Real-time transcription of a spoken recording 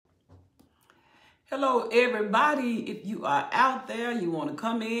Hello, everybody. If you are out there, you want to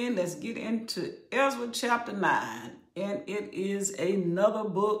come in, let's get into Ezra chapter 9. And it is another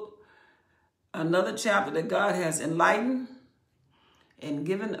book, another chapter that God has enlightened and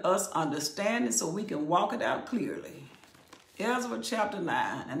given us understanding so we can walk it out clearly. Ezra chapter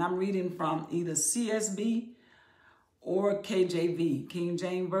 9, and I'm reading from either CSB or KJV, King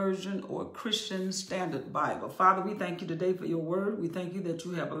James Version, or Christian Standard Bible. Father, we thank you today for your word. We thank you that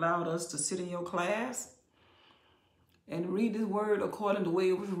you have allowed us to sit in your class and read this word according to the way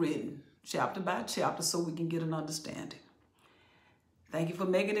it was written, chapter by chapter, so we can get an understanding. Thank you for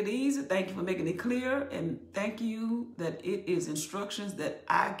making it easy. Thank you for making it clear. And thank you that it is instructions that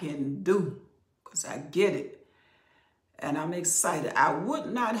I can do because I get it. And I'm excited. I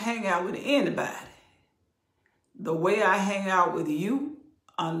would not hang out with anybody the way I hang out with you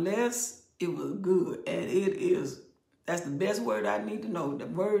unless it was good. And it is. That's the best word I need to know. The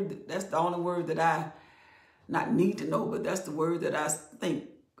word, that's the only word that I not need to know, but that's the word that I think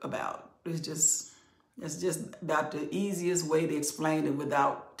about. That's just about the easiest way to explain it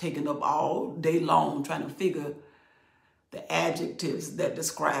without taking up all day long trying to figure the adjectives that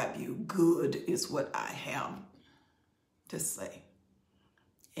describe you. Good is what I have to say.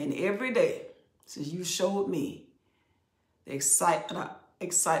 And every day, since you showed me the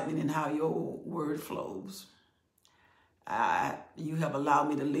excitement in how your word flows, you have allowed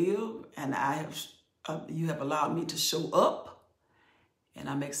me to live, and you have allowed me to show up, and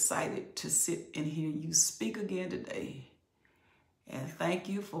I'm excited to sit and hear you speak again today. And thank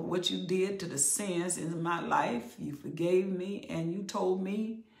you for what you did to the sins in my life. You forgave me, and you told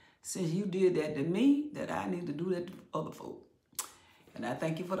me, since you did that to me, that I need to do that to other folk. And I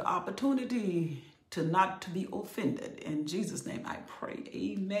thank you for the opportunity to not to be offended. In Jesus' name I pray,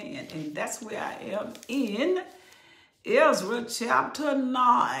 amen. And that's where I am in Ezra chapter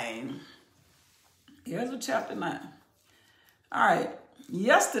 9. Ezra chapter 9. All right,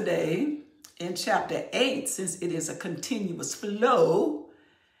 yesterday in chapter 8, since it is a continuous flow,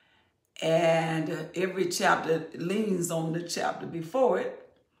 and every chapter leans on the chapter before it,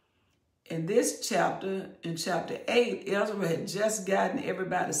 in this chapter, in chapter 8, Ezra had just gotten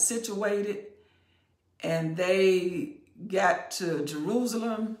everybody situated, and they got to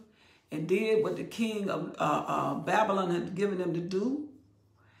Jerusalem and did what the king of Babylon had given them to do,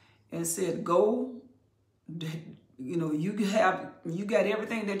 and said, go, you got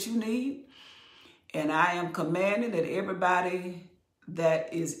everything that you need, and I am commanding that everybody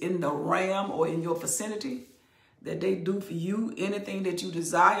that is in the realm or in your vicinity, that they do for you anything that you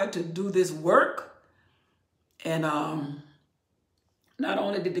desire to do this work. And not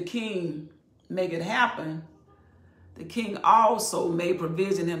only did the king make it happen, the king also made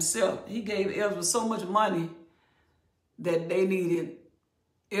provision himself. He gave Ezra so much money that they needed.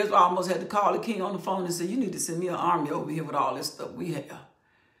 Ezra almost had to call the king on the phone and say, you need to send me an army over here with all this stuff we have.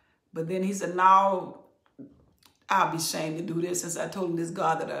 But then he said, no, I'll be ashamed to do this, since I told him this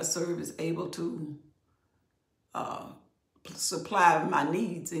God that I serve is able to supply my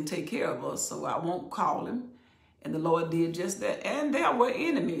needs and take care of us, so I won't call him. And the Lord did just that. And there were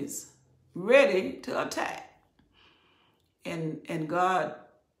enemies ready to attack. And God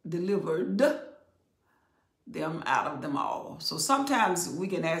delivered them out of them all. So sometimes we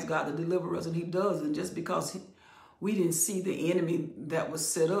can ask God to deliver us, and he does. And just because we didn't see the enemy that was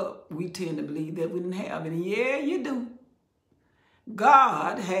set up, we tend to believe that we didn't have any. Yeah, you do.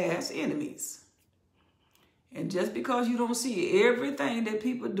 God has enemies. And just because you don't see everything that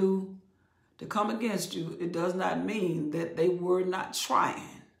people do to come against you, it does not mean that they were not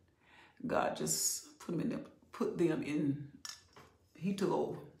trying. God just put them in, he took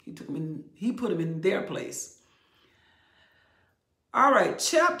over. He put them in their place. All right,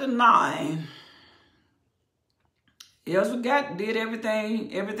 chapter 9. Ezra did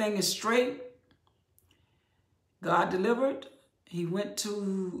everything. Everything is straight. God delivered. He went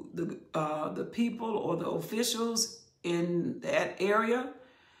to the people or the officials in that area,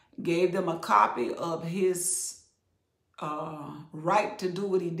 gave them a copy of his right to do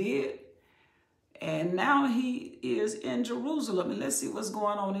what he did. And now he is in Jerusalem. And let's see what's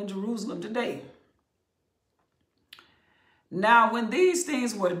going on in Jerusalem today. Now, when these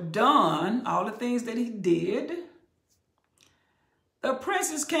things were done, all the things that he did, the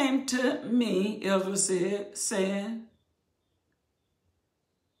princes came to me, Ezra said, saying,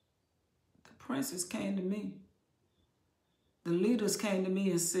 princes came to me. The leaders came to me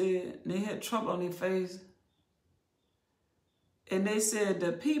and said, they had trouble on their face. And they said,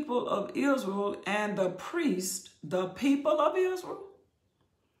 the people of Israel and the priest, the people of Israel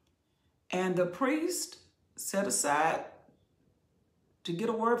and the priest set aside to get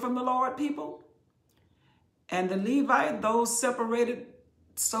a word from the Lord, people. And the Levite, those separated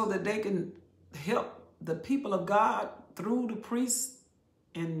so that they can help the people of God through the priests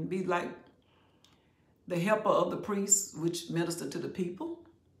and be like the helper of the priests, which minister to the people,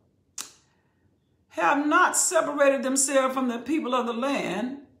 have not separated themselves from the people of the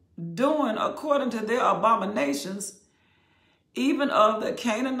land, doing according to their abominations, even of the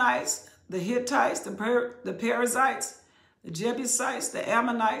Canaanites, the Hittites, the Perizzites, the Jebusites, the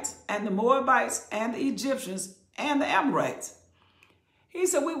Ammonites, and the Moabites, and the Egyptians, and the Amorites. He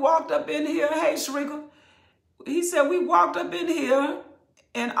said, we walked up in here, hey, Shrika. He said, we walked up in here,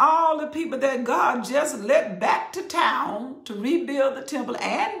 and all the people that God just let back to town to rebuild the temple,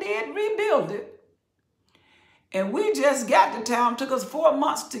 and did rebuild it. And we just got to town. Took us 4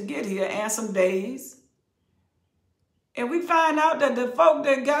 months to get here and some days. And we find out that the folk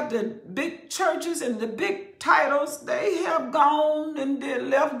that got the big churches and the big titles, they have gone and they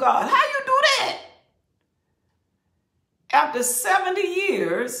left God. How you do that? After 70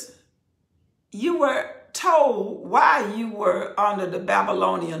 years, you were told why you were under the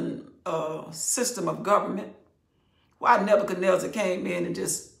Babylonian system of government, why Nebuchadnezzar came in and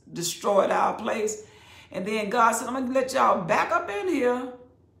just destroyed our place. And then God said, I'm going to let y'all back up in here.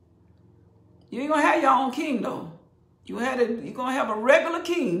 You ain't going to have your own king, though. You're going to have a regular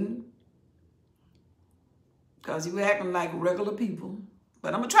king because you were acting like regular people.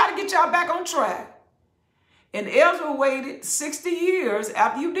 But I'm going to try to get y'all back on track. And Ezra waited 60 years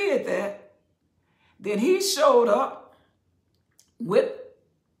after you did that. Then he showed up with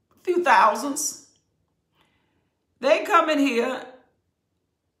a few thousands. They come in here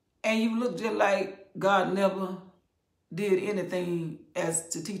and you look just like God never did anything as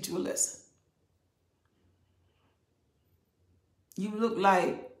to teach you a lesson. You look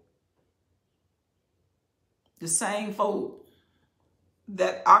like the same folk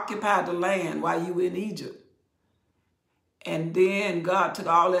that occupied the land while you were in Egypt. And then God took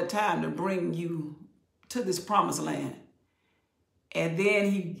all that time to bring you to this promised land. And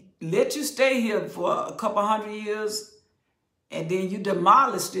then he let you stay here for a couple hundred years. And then you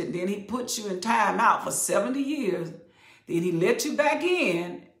demolished it. Then he put you in time out for 70 years. Then he let you back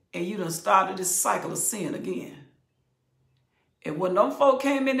in, and you done started this cycle of sin again. And when them folk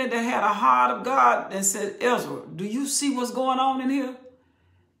came in there that had a heart of God and said, Ezra, do you see what's going on in here?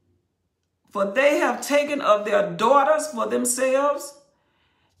 For they have taken of their daughters for themselves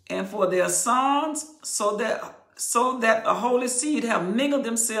and for their sons, so that the holy seed have mingled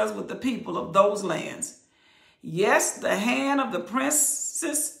themselves with the people of those lands. Yes, the hand of the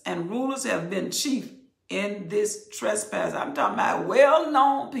princes and rulers have been chief in this trespass. I'm talking about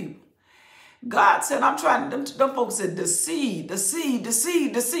well-known people. God said, I'm trying, them folks said, the seed.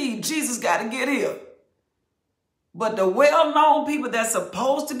 Jesus got to get here. But the well-known people that's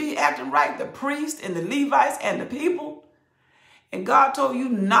supposed to be acting right, the priests and the Levites and the people, and God told you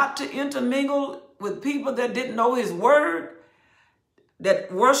not to intermingle with people that didn't know his word,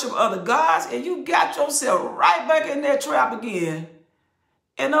 that worship other gods, and you got yourself right back in that trap again.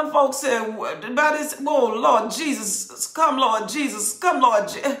 And them folks said, about this, whoa, Lord Jesus, come, Lord Jesus, come, Lord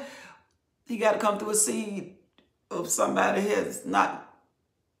Jesus. He got to come through a seed of somebody has not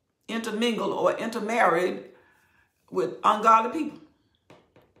intermingled or intermarried with ungodly people.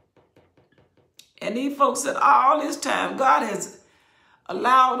 And these folks said, all this time, God has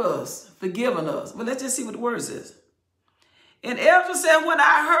allowed us, forgiven us. But let's just see what the word says. And Ezra said, when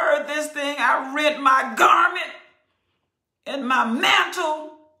I heard this thing, I rent my garment and my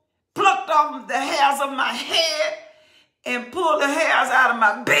mantle, plucked off the hairs of my head, and pulled the hairs out of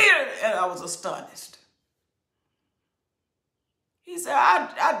my beard, and I was astonished. He said,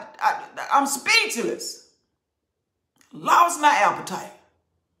 I'm speechless, lost my appetite.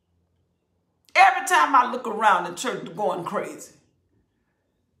 Every time I look around, the church is going crazy.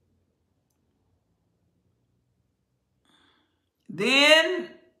 Then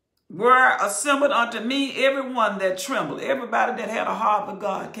were assembled unto me everyone that trembled. Everybody that had a heart for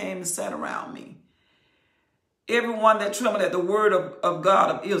God came and sat around me. Everyone that trembled at the word of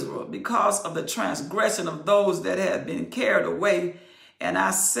God of Israel, because of the transgression of those that had been carried away. And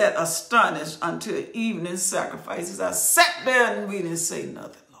I sat astonished until evening sacrifices. I sat there and we didn't say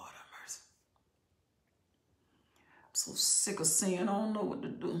nothing. Lord have mercy. I'm so sick of sin. I don't know what to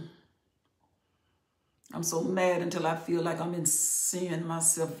do. I'm so mad until I feel like I'm in sin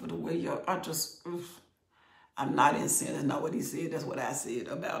myself for the way I'm not in sin. That's not what he said. That's what I said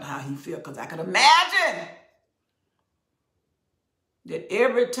about how he felt. Because I could imagine that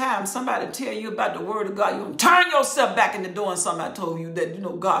every time somebody tell you about the word of God, you don't turn yourself back into doing something I told you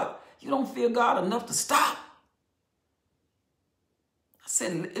that, God, you don't fear God enough to stop. I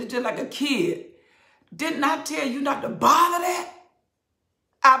said, it's just like a kid Didn't I tell you not to bother that?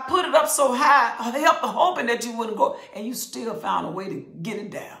 I put it up so high, hoping that you wouldn't go, and you still found a way to get it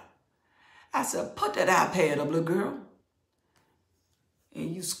down. I said, put that iPad up, little girl.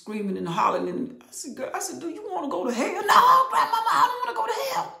 And you screaming and hollering. And I said, girl, do you want to go to hell? No, grandmama, I don't want to go to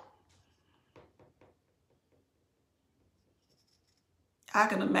hell. I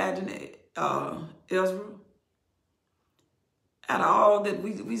can imagine it, Ezra. Out of all that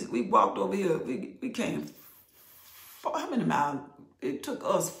we walked over here, we came, how many miles? It took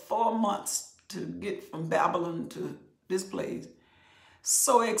us 4 months to get from Babylon to this place.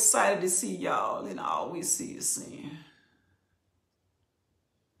 So excited to see y'all, and all we see is sin.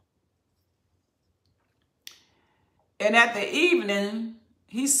 And at the evening,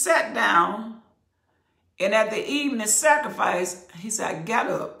 he sat down, and at the evening sacrifice, he said, I got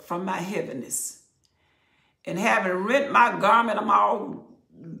up from my heaviness. And having rent my garment, I'm all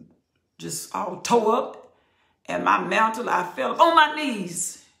tore up. And my mantle, I fell on my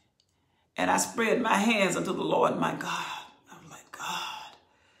knees. And I spread my hands unto the Lord, my God. I was like,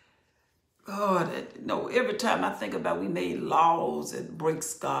 God, every time I think about we made laws that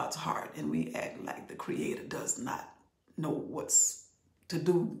breaks God's heart, and we act like the Creator does not know what's to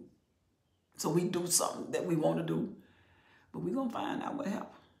do. So we do something that we want to do. But we're going to find out what happened.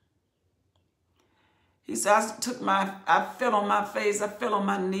 He said, I fell on my face, I fell on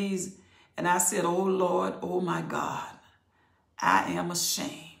my knees, and I said, oh Lord, oh my God, I am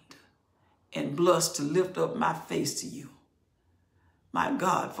ashamed and blushed to lift up my face to you. My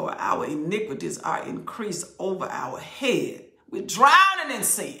God, for our iniquities are increased over our head. We're drowning in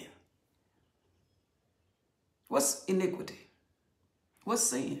sin. What's iniquity? What's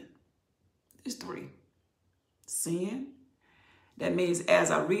sin? There's 3. Sin. That means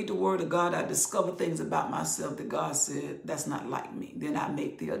as I read the word of God, I discover things about myself that God said, that's not like me. Then I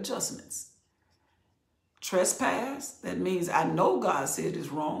make the adjustments. Trespass, that means I know God said it's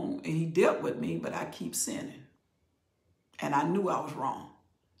wrong and he dealt with me, but I keep sinning. And I knew I was wrong.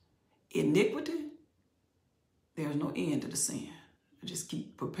 Iniquity, there's no end to the sin. I just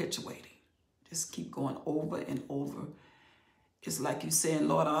keep perpetuating. Just keep going over and over. It's like you saying,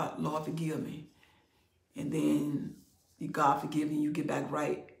 Lord, Lord, forgive me. And then God forgive you, you get back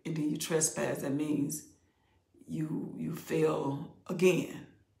right, and then you trespass. That means you fail again.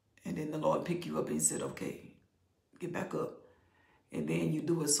 And then the Lord pick you up and he said, okay, get back up. And then you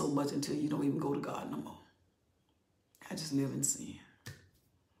do it so much until you don't even go to God no more. I just live in sin.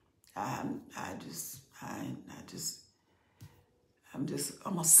 I'm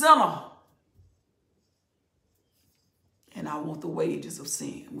a sinner. And I want the wages of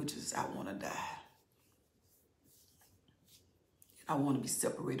sin, which is I want to die. I want to be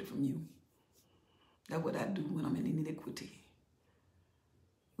separated from you. That's what I do when I'm in iniquity.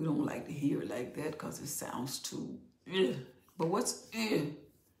 We don't like to hear it like that because it sounds too, But what's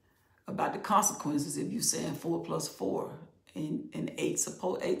about the consequences if you're saying 4 plus 4 and 8?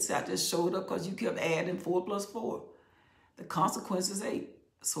 Suppose 8 I just showed up because you kept adding 4 plus 4. The consequence is 8.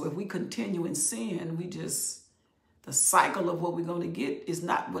 So if we continue in sin, the cycle of what we're going to get is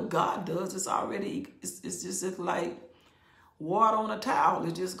not what God does. It's just like water on a towel.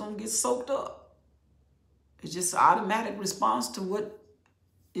 It's just going to get soaked up. It's just an automatic response to what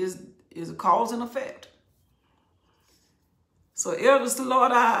is a cause and effect. So, Ezra,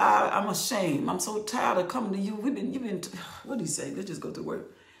 Lord, I'm ashamed. I'm so tired of coming to you. What did he say? Let's just go to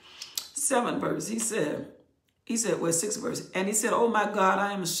work. 7th verse. He said, 6th verse. And he said, oh my God,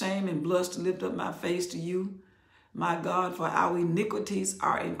 I am ashamed and blushed to lift up my face to you. My God, for our iniquities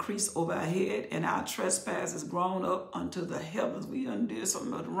are increased over our head, and our trespasses grown up unto the heavens. We done did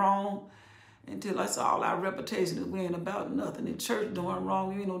something wrong until that's all our reputation is. We ain't about nothing. In church doing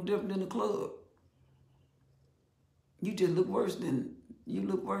wrong, you ain't no different than the club. You just look worse than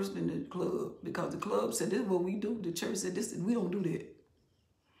the club, because the club said this is what we do. The church said this, we don't do that.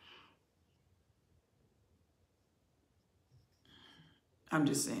 I'm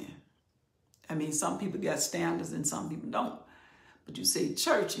just saying. I mean, some people got standards and some people don't. But you say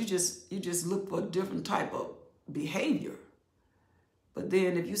church, you just look for a different type of behavior. But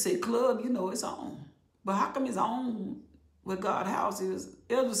then if you say club, you know it's on. But how come it's on where God's house is?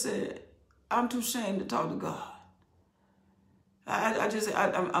 Ezra said, I'm too ashamed to talk to God.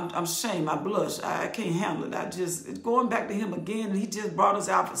 I'm ashamed. I blush. I can't handle it. It's going back to him again, and he just brought us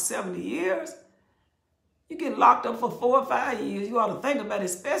out for 70 years. You get locked up for 4 or 5 years. You ought to think about it,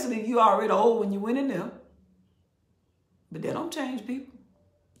 especially if you already old when you went in there. But that don't change people.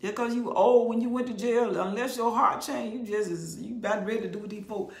 Just because you old when you went to jail, unless your heart changed, you about ready to do what these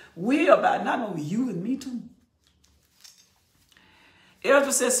folks. We about not only you and me too.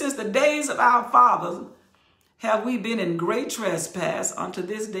 Ezra says, since the days of our fathers have we been in great trespass unto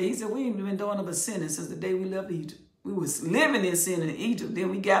this day. He said, we ain't been doing but sinning since the day we left Egypt. We was living in sin in Egypt. Then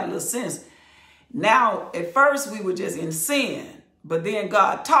we got a little sense. Now, at first, we were just in sin. But then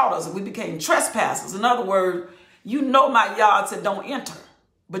God taught us and we became trespassers. In other words, you know my yard said don't enter.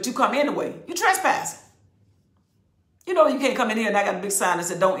 But you come anyway. You trespassing. You know you can't come in here and I got a big sign that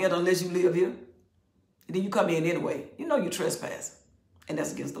said don't enter unless you live here. And then you come in anyway. You know you trespassing. And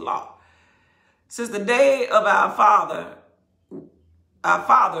that's against the law. Since the day of our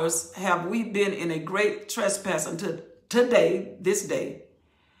fathers have we been in a great trespass until today, this day.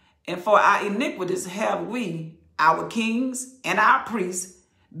 And for our iniquities have we, our kings and our priests,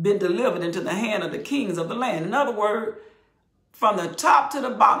 been delivered into the hand of the kings of the land. In other words, from the top to the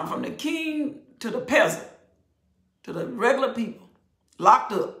bottom, from the king to the peasant, to the regular people,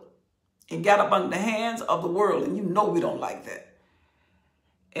 locked up and got up under the hands of the world. And you know we don't like that.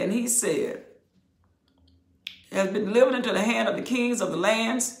 And he said, has been delivered into the hand of the kings of the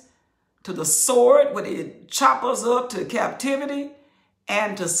lands, to the sword, where they chop us up, to captivity,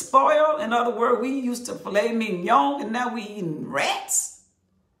 and to spoil. In other words, we used to filet mignon, and now we eating rats.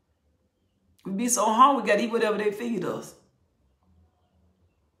 We be so hungry, we got to eat whatever they feed us.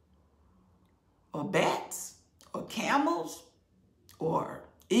 Or bats, or camels, or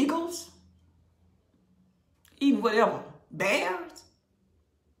eagles. Eating whatever. Bears.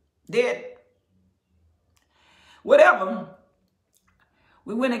 Dead. Whatever.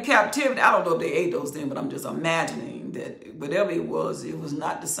 We went in captivity. I don't know if they ate those things, but I'm just imagining that whatever it was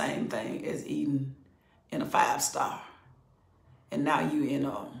not the same thing as eating in a 5-star. And now you in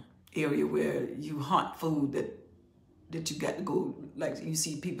an area where you hunt food that you got to go, like you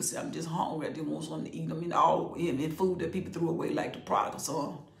see people say, I'm just hungry, I just want something to eat. I mean, all in food that people threw away, like the prodigal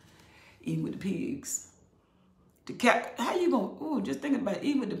son, eating with the pigs. How you gonna, just thinking about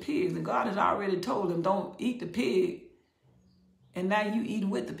eating with the pigs, and God has already told them, don't eat the pig, and now you eating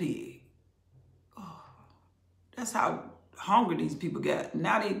with the pig. Oh, that's how hungry these people got.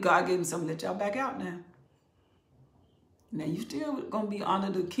 Now God gave them something to let y'all back out now. Now you still gonna be under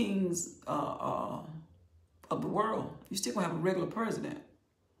the kings of the world. You still gonna have a regular president.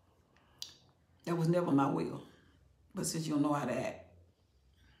 That was never my will. But since you don't know how to act,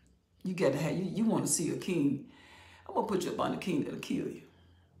 you got to have, you want to see a king. I'm going to put you up on the king that'll kill you.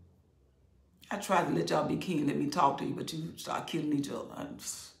 I tried to let y'all be king, let me talk to you, but you start killing each other.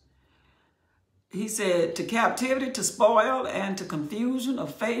 He said, to captivity, to spoil, and to confusion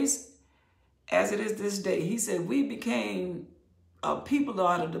of face, as it is this day. He said, we became a people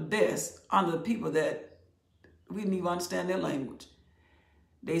out of the best under the people that we didn't even understand their language.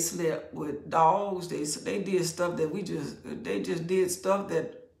 They slept with dogs. They did stuff that they just did stuff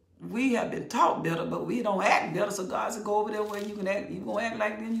that we have been taught better, but we don't act better. So God said, go over there where you can act. You're going to act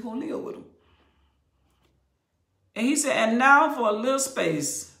like them. You're going to live with them. And he said, and now for a little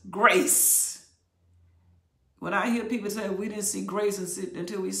space, grace. When I hear people say we didn't see grace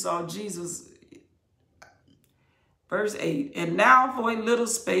until we saw Jesus, verse 8, and now for a little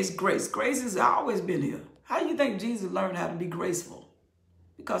space, grace. Grace has always been here. How do you think Jesus learned how to be graceful?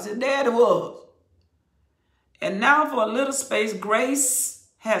 Because his daddy was. And now for a little space, grace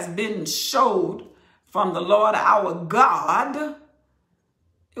has been showed from the Lord our God.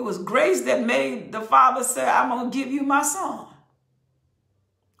 It was grace that made the Father say, I'm going to give you my son.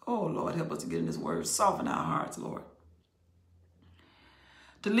 Oh, Lord, help us to get in this word. Soften our hearts, Lord.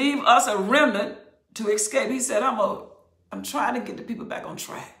 To leave us a remnant to escape. He said, I'm trying to get the people back on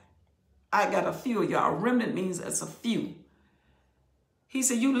track. I got a few of y'all. Remnant means it's a few. He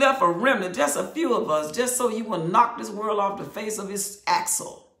said, you left a remnant, just a few of us, just so you will knock this world off the face of its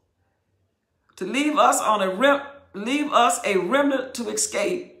axle. To leave us a remnant to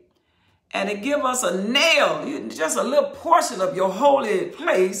escape, and to give us a nail, just a little portion of your holy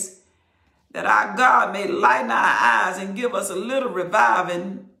place, that our God may lighten our eyes and give us a little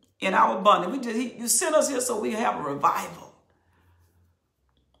reviving in our abundance. You sent us here so we have a revival.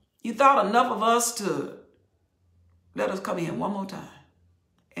 You thought enough of us to let us come in one more time.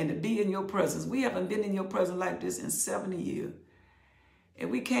 And to be in your presence. We haven't been in your presence like this in 70 years.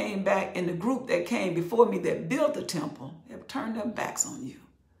 And we came back, and the group that came before me that built the temple have turned their backs on you.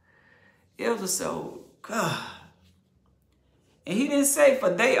 It was so, God. And he didn't say for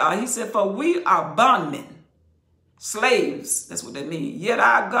they are. He said for we are bondmen, slaves. That's what that means. Yet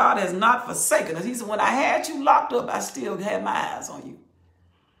our God has not forsaken us. He said when I had you locked up, I still had my eyes on you.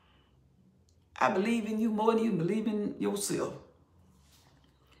 I believe in you more than you believe in yourself.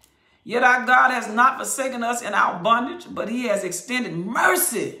 Yet our God has not forsaken us in our bondage, but he has extended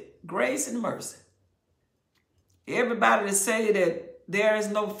mercy, grace and mercy. Everybody that say that there is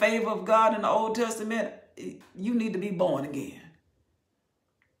no favor of God in the Old Testament, you need to be born again.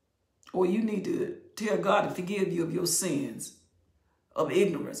 Or you need to tell God to forgive you of your sins, of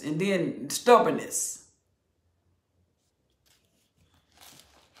ignorance, and then stubbornness.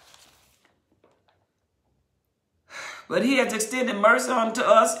 But he has extended mercy unto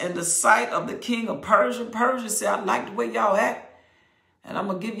us in the sight of the king of Persia. Persia said, I like the way y'all act, and I'm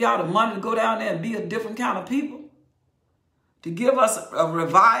going to give y'all the money to go down there and be a different kind of people. To give us a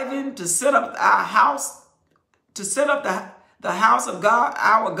reviving, to set up our house, to set up the house of God,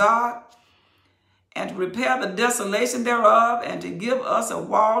 our God, and to repair the desolation thereof, and to give us a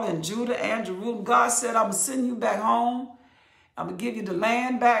wall in Judah and Jerusalem. God said, I'm going to send you back home. I'm going to give you the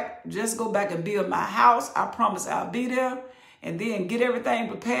land back. Just go back and build my house. I promise I'll be there. And then get everything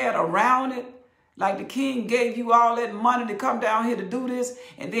prepared around it. Like the king gave you all that money to come down here to do this.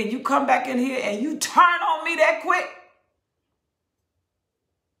 And then you come back in here and you turn on me that quick.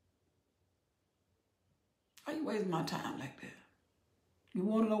 Why you wasting my time like that? You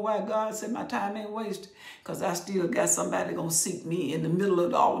want to know why God said my time ain't wasted? Because I still got somebody going to seek me in the middle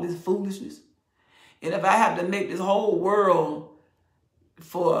of all this foolishness. And if I have to make this whole world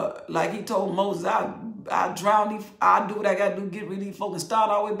for, like he told Moses, I'll drown these, I'll do what I got to do, get rid of these folks and start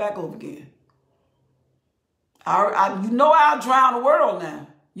all the way back over again. You know I'll drown the world now.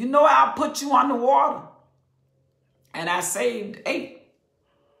 You know I'll put you underwater. And I saved 8.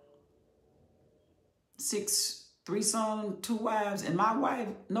 6, 3 sons, 2 wives, and my wife,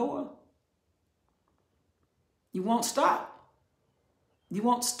 Noah. You won't stop. You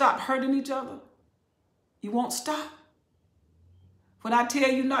won't stop hurting each other. You won't stop. When I tell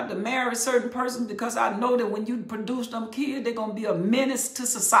you not to marry a certain person because I know that when you produce them kids, they're going to be a menace to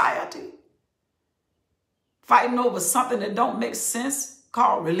society. Fighting over something that don't make sense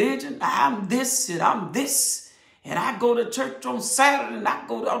called religion. I'm this and I'm this. And I go to church on Saturday and I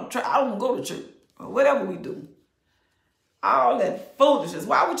don't go to church. Or whatever we do. All that foolishness.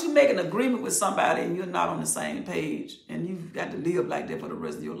 Why would you make an agreement with somebody and you're not on the same page and you've got to live like that for the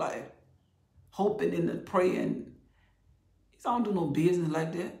rest of your life? Hoping and praying. I don't do no business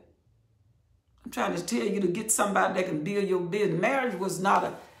like that. I'm trying to tell you to get somebody that can build your business. Marriage was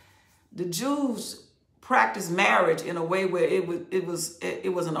not the Jews practiced marriage in a way where it was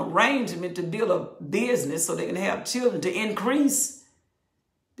an arrangement to build a business so they can have children to increase.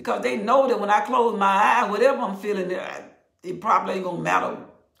 Because they know that when I close my eye, whatever I'm feeling, it probably ain't gonna matter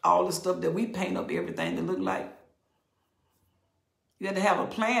all the stuff that we paint up everything to look like. You had to have a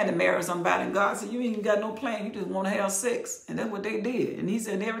plan to marry somebody. And God said, you ain't got no plan. You just want to have sex. And that's what they did. And he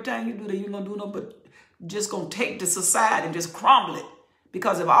said, every time you do that, you're going to do no but just going to take the society and just crumble it.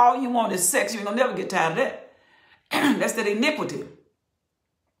 Because if all you want is sex, you're going to never get tired of that. That's that iniquity.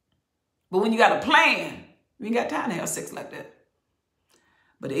 But when you got a plan, you ain't got time to have sex like that.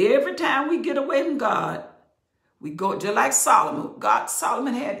 But every time we get away from God, we go just like Solomon.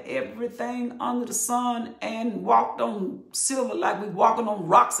 Solomon had everything under the sun and walked on silver like we walking on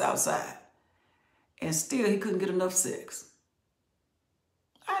rocks outside. And still he couldn't get enough sex.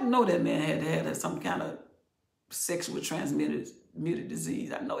 I know that man had to have some kind of sexually transmitted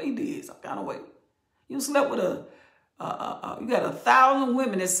disease. I know he did some kind of way. You slept with you got 1,000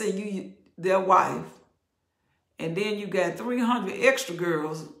 women that say you their wife. And then you got 300 extra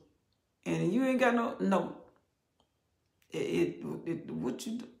girls. And you ain't got no. What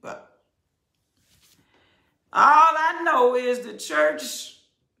you do? All I know is the church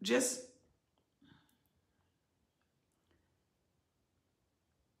just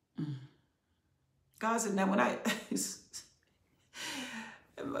God said now when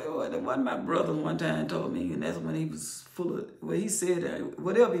one of my brothers one time told me, and that's when he was full of well he said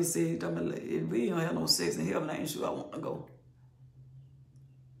whatever he said, if we don't have no sex in heaven, I ain't sure I want to go.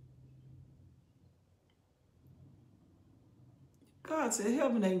 God said,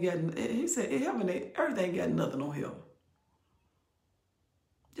 heaven ain't got, he said, earth ain't got nothing on him.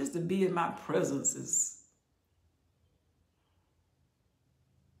 Just to be in my presence is,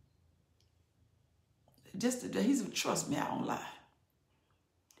 he said, trust me, I don't lie.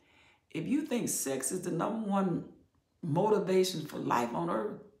 If you think sex is the #1 motivation for life on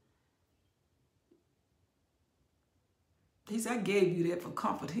earth, he said, I gave you that for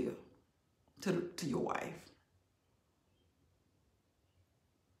comfort here to your wife.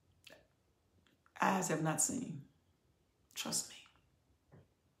 Eyes have not seen. Trust me.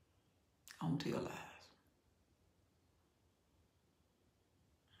 I don't tell lies.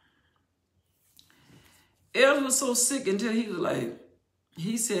 Ezra was so sick until he was like,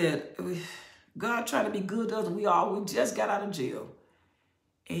 he said, God trying to be good to us, and we just got out of jail.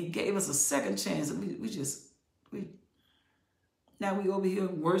 And he gave us a second chance, and Now we over here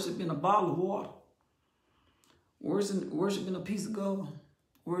worshiping a bottle of water, worshiping a piece of gold,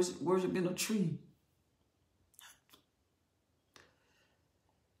 worshiping a tree.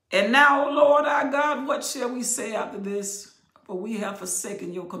 And now, O Lord our God, what shall we say after this? For we have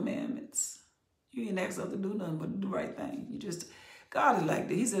forsaken your commandments. You ain't asked us to do nothing but do the right thing. God is like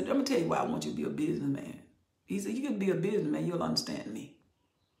that. He said, I'm going to tell you why I want you to be a businessman. He said, you can be a businessman, you'll understand me.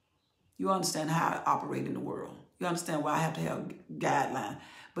 You understand how I operate in the world. You understand why I have to have guidelines.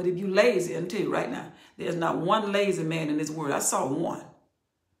 But if you lazy, I'm tell you right now, there's not one lazy man in this world. I saw one.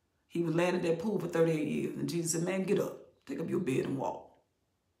 He was laying at that pool for 38 years. And Jesus said, man, get up. Take up your bed and walk.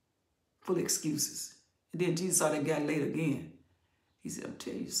 Full of excuses. And then Jesus saw that guy later again. He said, I'll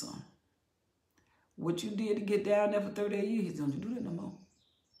tell you something. What you did to get down there for 38 years, he's don't do that no more.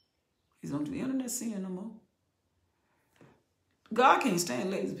 He's don't do internet sin no more. God can't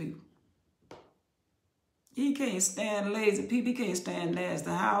stand lazy people. He can't stand lazy people. He can't stand nasty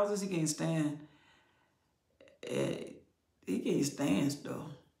houses. He can't stand stuff.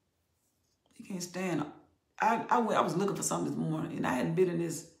 He can't stand. I was looking for something this morning, and I hadn't been in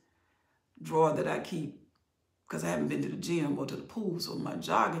this drawer that I keep because I haven't been to the gym or to the pool, so my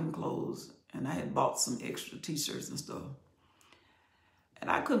jogging clothes, and I had bought some extra t-shirts and stuff. And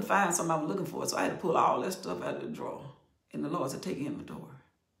I couldn't find something I was looking for, so I had to pull all that stuff out of the drawer. And the Lord said, take inventory.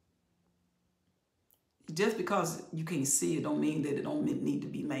 Just because you can't see it don't mean that it don't need to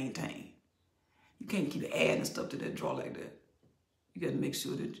be maintained. You can't keep adding stuff to that drawer like that. You got to make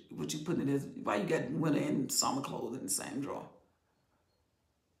sure that what you put in is, why you got winter and summer clothes in the same drawer?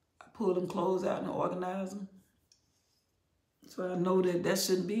 I pull them clothes out and organize them. So I know that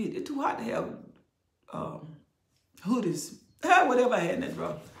shouldn't be it. It's too hot to have hoodies, whatever I had in that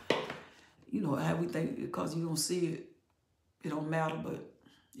drawer. You know how we think because you don't see it, it don't matter, but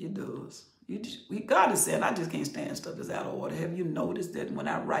it does. God is saying, I just can't stand stuff that's out of order. Have you noticed that when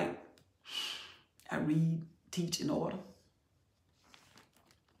I write, I read, teach in order?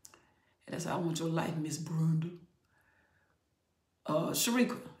 And that's how I want your life, Miss Brenda.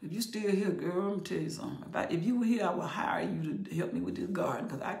 Sharika, if you still here, girl, I'm going to tell you something. If you were here, I would hire you to help me with this garden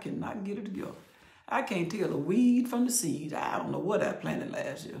because I cannot get it together. I can't tell the weed from the seed. I don't know what I planted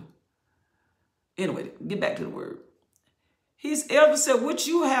last year. Anyway, get back to the word. Ezra said, which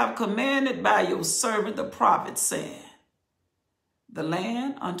you have commanded by your servant the prophet, saying, the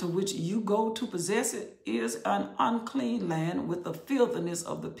land unto which you go to possess it is an unclean land with the filthiness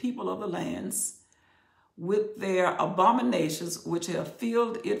of the people of the lands, with their abominations, which have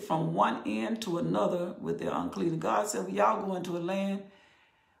filled it from one end to another with their unclean. God said, well, y'all go into a land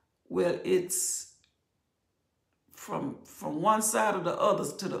where it's from one side of the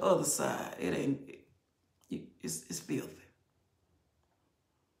other to the other side. It ain't, it's filthy.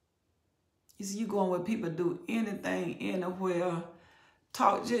 You see, you going where people do anything, anywhere,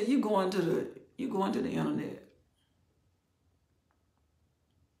 talk. You going to the internet.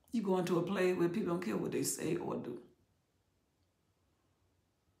 You go into a place where people don't care what they say or do.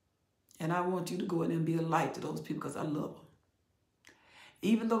 And I want you to go in and be a light to those people because I love them.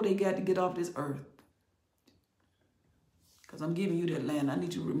 Even though they got to get off this earth, because I'm giving you that land, I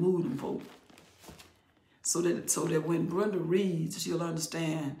need you to remove them folks. So that when Brenda reads, she'll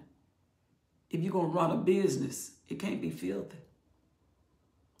understand. If you're going to run a business, it can't be filthy.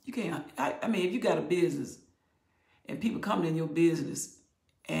 You can't, I mean, if you got a business and people come in your business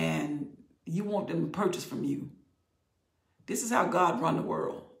and you want them to purchase from you, this is how God run the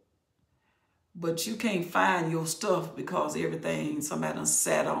world. But you can't find your stuff because everything, somebody done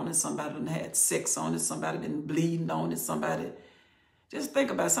sat on it, somebody done had sex on it, somebody been bleeding on it, somebody, just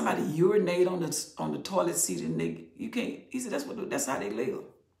think about it, somebody urinate on the toilet seat and you can't, he said that's how they live.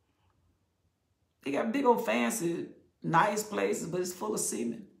 They got big old fancy, nice places, but it's full of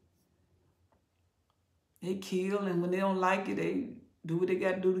semen. They kill, and when they don't like it, they do what they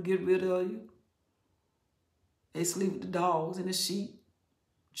got to do to get rid of you. They sleep with the dogs and the sheep,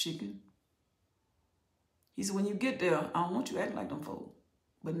 chicken. He said, when you get there, I don't want you acting like them folks.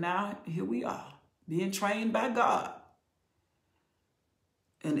 But now, here we are, being trained by God.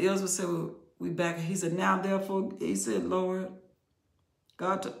 And Ezra said, well, we back. He said, now therefore, he said, Lord,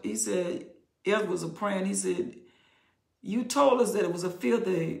 God, he said, Ezra was praying. He said, you told us that it was a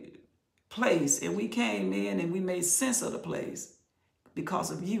filthy place, and we came in and we made sense of the place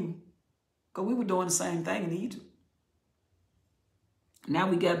because of you. Because we were doing the same thing in Egypt. Now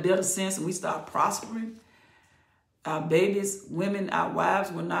we got better sense and we start prospering. Our babies, women, our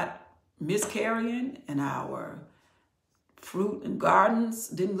wives were not miscarrying, and our fruit and gardens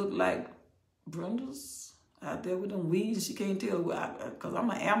didn't look like Brenda's out there with them weeds. She can't tell because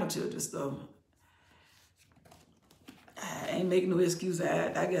I'm an amateur at this stuff. I ain't making no excuse.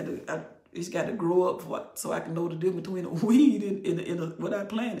 I just got to grow up so I can know the difference between a weed and what I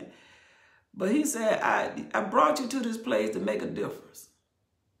planted. But he said, I brought you to this place to make a difference.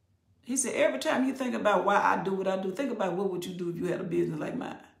 He said, every time you think about why I do what I do, think about what would you do if you had a business like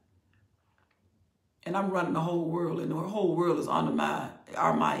mine. And I'm running the whole world, and the whole world is under my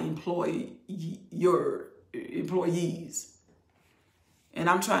employees. And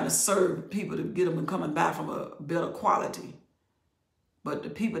I'm trying to serve people to get them coming back from a better quality. But the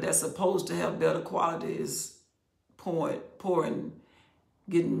people that's supposed to have better quality is pouring,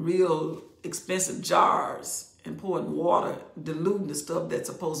 getting real expensive jars and pouring water, diluting the stuff that's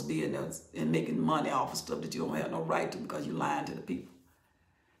supposed to be in there and making money off of stuff that you don't have no right to because you're lying to the people.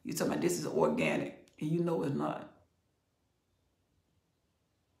 You're talking about this is organic, and you know it's not.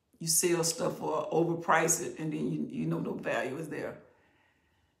 You sell stuff for overprice it, and then you know no value is there.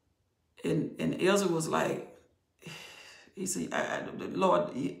 And Ezra was like, he said,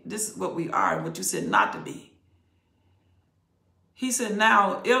 Lord, this is what we are and what you said not to be. He said,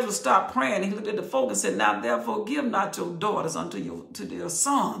 now, Ezra stopped praying. He looked at the folk and said, now, therefore, give not your daughters to their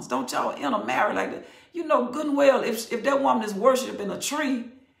sons. Don't y'all intermarry like that. You know good and well, if that woman is worshiping a tree,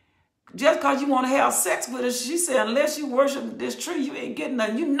 just because you want to have sex with her, she said, unless you worship this tree, you ain't getting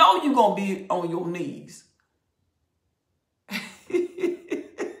nothing. You know you're going to be on your knees.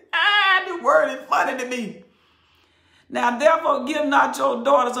 The word is funny to me. Now, therefore, give not your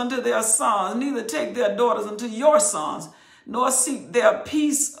daughters unto their sons, neither take their daughters unto your sons, nor seek their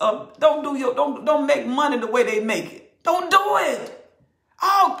peace of, don't make money the way they make it. Don't do it.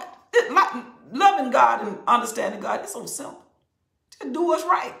 Loving God and understanding God, it's so simple. Just do what's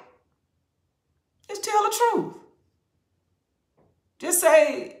right. Just tell the truth. Just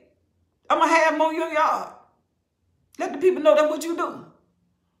say, I'm going to have more of your yard. Let the people know that's what you do.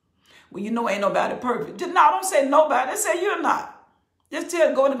 Well, you know ain't nobody perfect. No, don't say nobody. Just say you're not. Just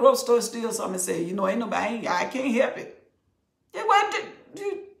go in the grocery store, steal something and say, you know, ain't nobody, I can't help it. Yeah,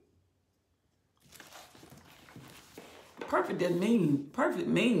 perfect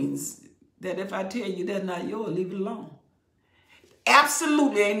means that if I tell you that's not yours, leave it alone.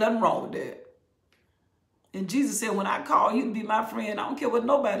 Absolutely ain't nothing wrong with that. And Jesus said, when I call you to be my friend, I don't care what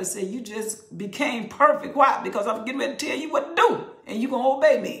nobody say. You just became perfect. Why? Because I'm getting ready to tell you what to do, and you're going to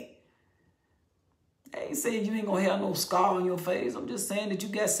obey me. I ain't saying you ain't going to have no scar on your face. I'm just saying that you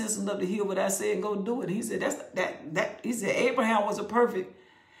got sense enough to hear what I said and go do it. He said, he said, Abraham was a perfect,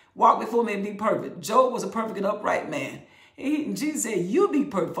 walk before me and be perfect. Job was a perfect and upright man. And Jesus said, you be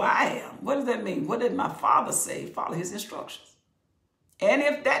perfect, for I am. What does that mean? What did my father say? Follow his instructions. And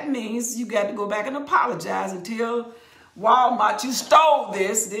if that means you got to go back and apologize and tell Walmart you stole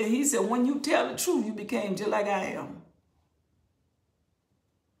this, then he said, when you tell the truth, you became just like I am.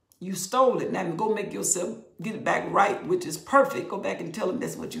 You stole it. Now go make yourself get it back right, which is perfect. Go back and tell them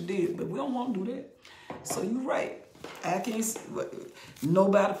that's what you did. But we don't want to do that. So you're right. I can't,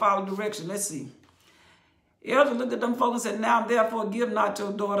 nobody follow direction. Let's see. Ezra looked at them folks and said, now therefore give not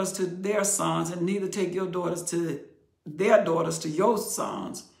your daughters to their sons, and neither take your daughters to their daughters to your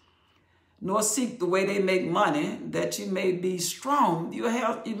sons, nor seek the way they make money, that you may be strong.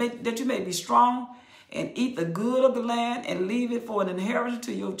 That you may be strong and eat the good of the land and leave it for an inheritance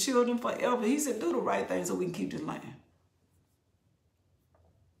to your children forever. He said, do the right thing so we can keep this land.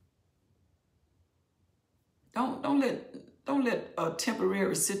 Don't let a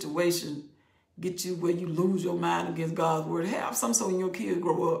temporary situation get you where you lose your mind against God's word. Have some so when your kids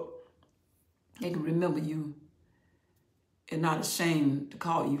grow up, they can remember you and not ashamed to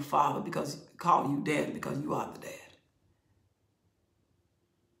call you father, call you dad because you are the dad.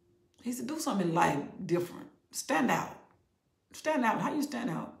 He said, do something in life different. Stand out. Stand out. How you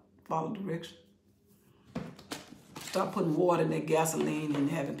stand out? Follow direction. Stop putting water in that gasoline and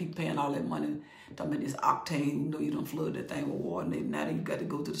having people paying all that money. Talking about this octane. You know you don't flood that thing with water. Now you got to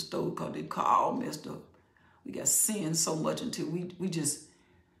go to the store because their car all messed up. We got sin so much until we just,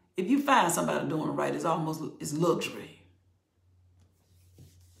 if you find somebody doing it right, it's luxury.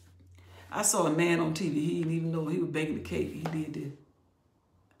 I saw a man on TV. He didn't even know he was baking the cake. He did this.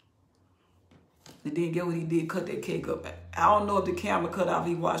 And then get what he did, cut that cake up. I don't know if the camera cut off,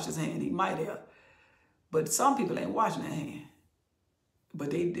 he washed his hand. He might have. But some people ain't washing their hand.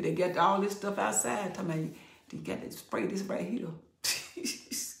 But they got all this stuff outside. Tell me, they got to spray this right here.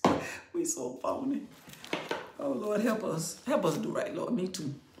 We so phony. Oh, Lord, help us. Help us do right, Lord. Me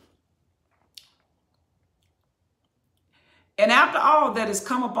too. And after all that has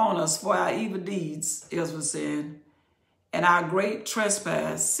come upon us for our evil deeds, Ezra said, and our great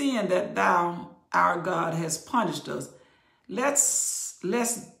trespass, seeing that thou, our God, has punished us less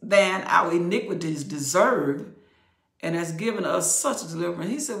than our iniquities deserve, and has given us such a deliverance.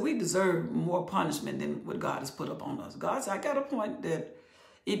 He said we deserve more punishment than what God has put up on us. God said, I got a point that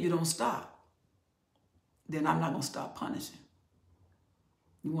if you don't stop, then I'm not going to stop punishing.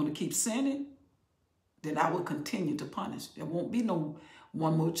 You want to keep sinning? Then I will continue to punish. There won't be no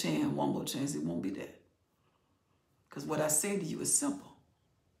one more chance. It won't be that. Because what I say to you is simple.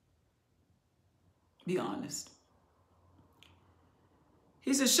 Be honest.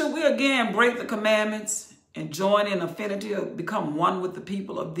 He said, should we again break the commandments and join in affinity or become one with the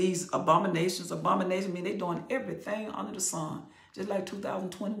people of these abominations? Abominations mean they're doing everything under the sun, just like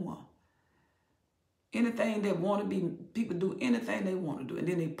 2021. Anything they want to be, people do anything they want to do. And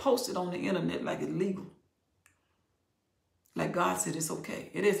then they post it on the internet like it's legal. Like God said it's okay.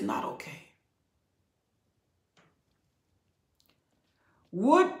 It is not okay.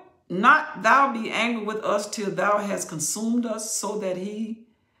 Would not thou be angry with us till thou hast consumed us, so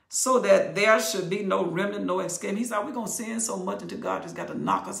that there should be no remnant, no escape? He said, we're going to sin so much until God just got to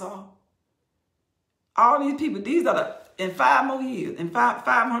knock us off. All these people, these are in 5 more years, in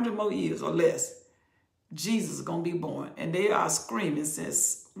 500 more years or less, Jesus is going to be born. And they are screaming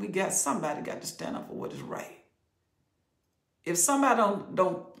since somebody got to stand up for what is right. If somebody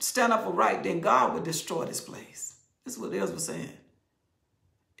don't stand up for right, then God will destroy this place. This is what Ezra was saying.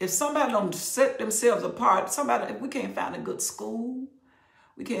 If somebody don't set themselves apart, if we can't find a good school,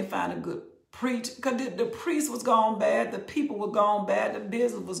 we can't find a good preach, because the priest was gone bad, the people were gone bad, the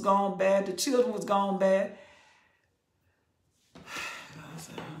business was gone bad, the children was gone bad. God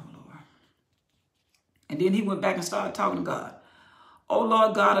said, oh Lord. And then he went back and started talking to God. O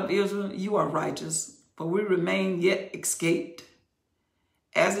Lord God of Israel, you are righteous, for we remain yet escaped.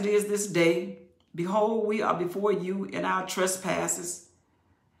 As it is this day, behold, we are before you in our trespasses.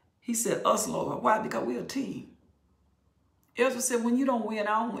 He said, us, Lord. Why? Because we're a team. Ezra said, when you don't win,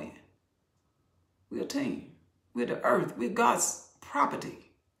 I don't win. We're a team. We're the earth. We're God's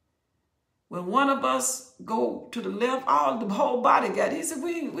property. When one of us go to the left, the whole body got it. He said,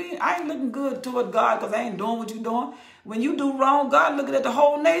 I ain't looking good toward God because I ain't doing what you're doing. When you do wrong, God looking at the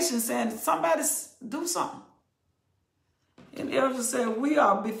whole nation saying, somebody do something. And Ezra said, we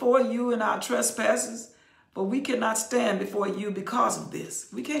are before you in our trespasses, but we cannot stand before you because of this.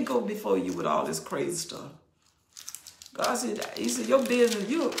 We can't go before you with all this crazy stuff. God said, he said, your business,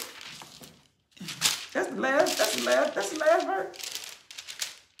 that's the last verse. That's the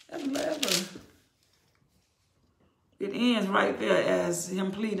last verse. It ends right there as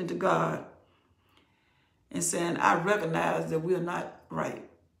him pleading to God and saying, I recognize that we're not right.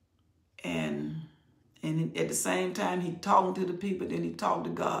 And at the same time, he talking to the people, then he talked to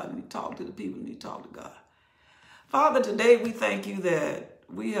God, and he talked to the people, and he talked to God. Father, today we thank you that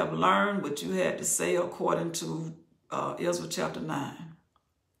we have learned what you had to say according to Ezra chapter 9.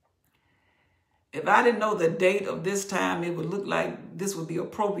 If I didn't know the date of this time, it would look like this would be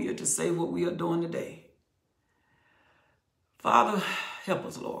appropriate to say what we are doing today. Father, help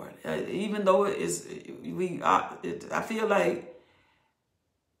us, Lord. Even though I feel like,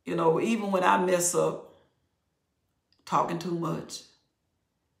 even when I mess up, talking too much,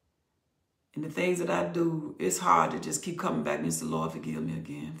 and the things that I do, it's hard to just keep coming back and say, Lord, forgive me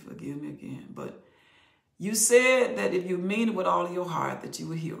again. But you said that if you mean it with all of your heart, that you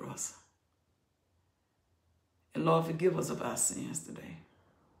will hear us. And Lord, forgive us of our sins today.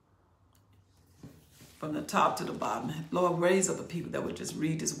 From the top to the bottom. Lord, raise up a people that would just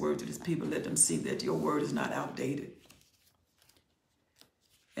read this word to these people. Let them see that your word is not outdated.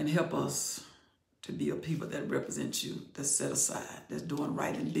 And help us to be a people that represent you, that's set aside, that's doing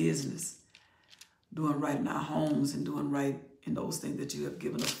right in business, doing right in our homes, and doing right in those things that you have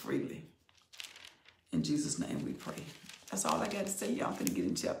given us freely. In Jesus' name we pray. That's all I got to say. Y'all can get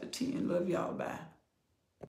in chapter 10. Love y'all. Bye.